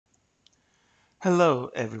Hello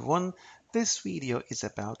everyone, this video is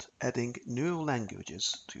about adding new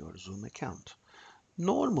languages to your Zoom account.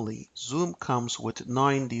 Normally, Zoom comes with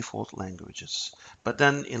 9 default languages, but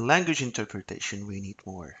then in language interpretation we need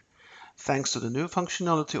more. Thanks to the new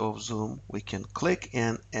functionality of Zoom, we can click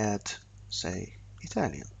and add, say,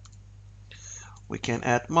 Italian. We can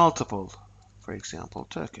add multiple, for example,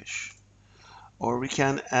 Turkish. Or we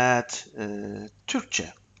can add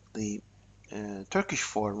Türkçe, the Turkish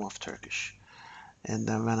form of Turkish. And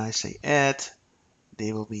then when I say add,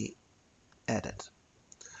 they will be added.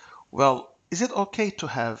 Well, is it okay to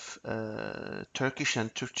have Turkish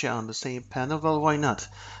and Türkçe on the same panel? Well, why not?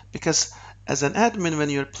 Because as an admin,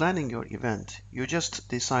 when you're planning your event, you just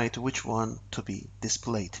decide which one to be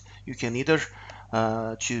displayed. You can either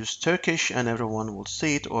choose Turkish and everyone will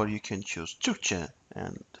see it, or you can choose Türkçe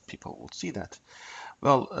and people will see that.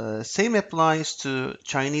 Well, same applies to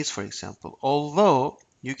Chinese, for example, although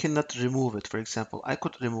you cannot remove it. For example, I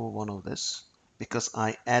could remove one of this because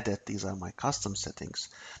I added, these are my custom settings.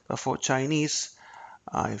 But for Chinese,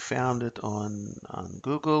 I found it on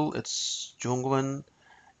Google, it's Zhongwen,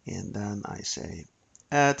 and then I say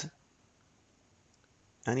add.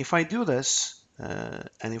 And if I do this, and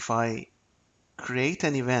if I create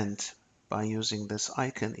an event by using this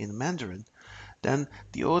icon in Mandarin, then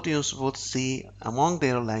the audience would see among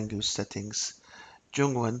their language settings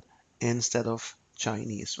Zhongwen instead of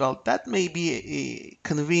Chinese. Well, that may be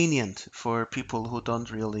convenient for people who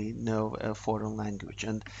don't really know a foreign language,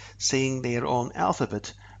 and saying their own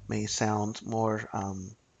alphabet may sound more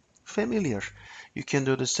familiar. You can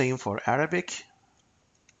do the same for Arabic.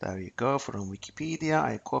 There you go, from Wikipedia.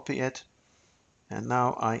 I copy it, and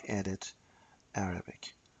now I edit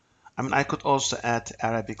Arabic. I mean, I could also add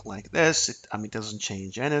Arabic like this. It doesn't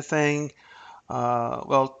change anything.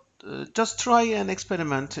 Just try and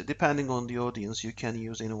experiment. Depending on the audience, you can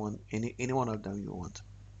use any one of them you want.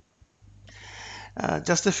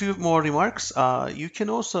 Just a few more remarks. You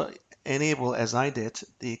can also enable, as I did,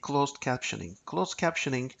 the closed captioning. Closed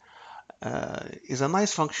captioning is a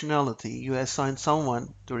nice functionality. You assign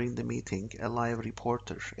someone during the meeting, a live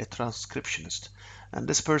reporter, a transcriptionist, and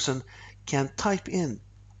this person can type in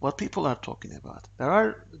what people are talking about. There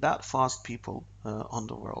are that fast people on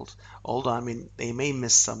the world, although they may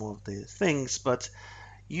miss some of the things, but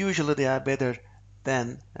usually they are better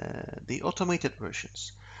than the automated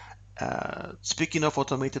versions. Speaking of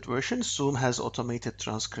automated versions, Zoom has automated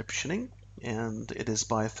transcriptioning, and it is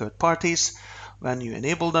by third parties. When you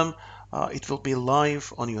enable them, it will be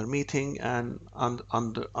live on your meeting, and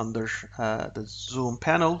under the Zoom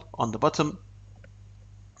panel on the bottom,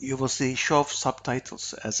 you will see show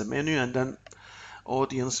subtitles as a menu, and then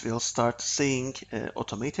audience will start seeing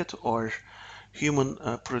automated or human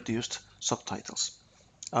produced subtitles.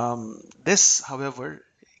 This, however,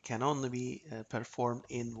 can only be performed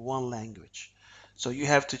in one language. So you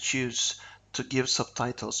have to choose to give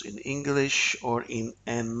subtitles in English or in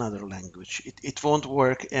another language. It won't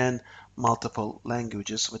work in multiple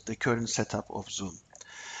languages with the current setup of Zoom.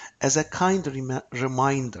 As a kind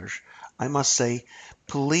reminder, I must say,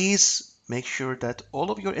 please make sure that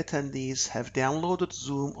all of your attendees have downloaded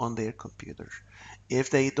Zoom on their computer.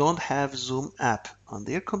 If they don't have Zoom app on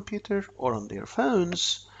their computer or on their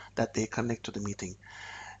phones that they connect to the meeting,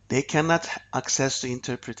 they cannot access the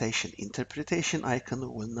interpretation. Interpretation icon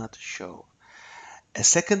will not show. A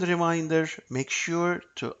second reminder, make sure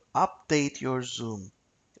to update your Zoom.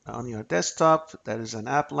 On your desktop, there is an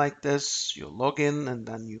app like this. You log in and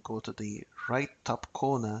then you go to the right top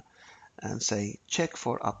corner and say check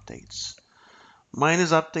for updates. Mine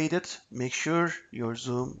is updated. Make sure your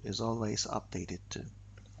Zoom is always updated too.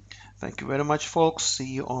 Thank you very much, folks. See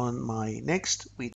you on my next video.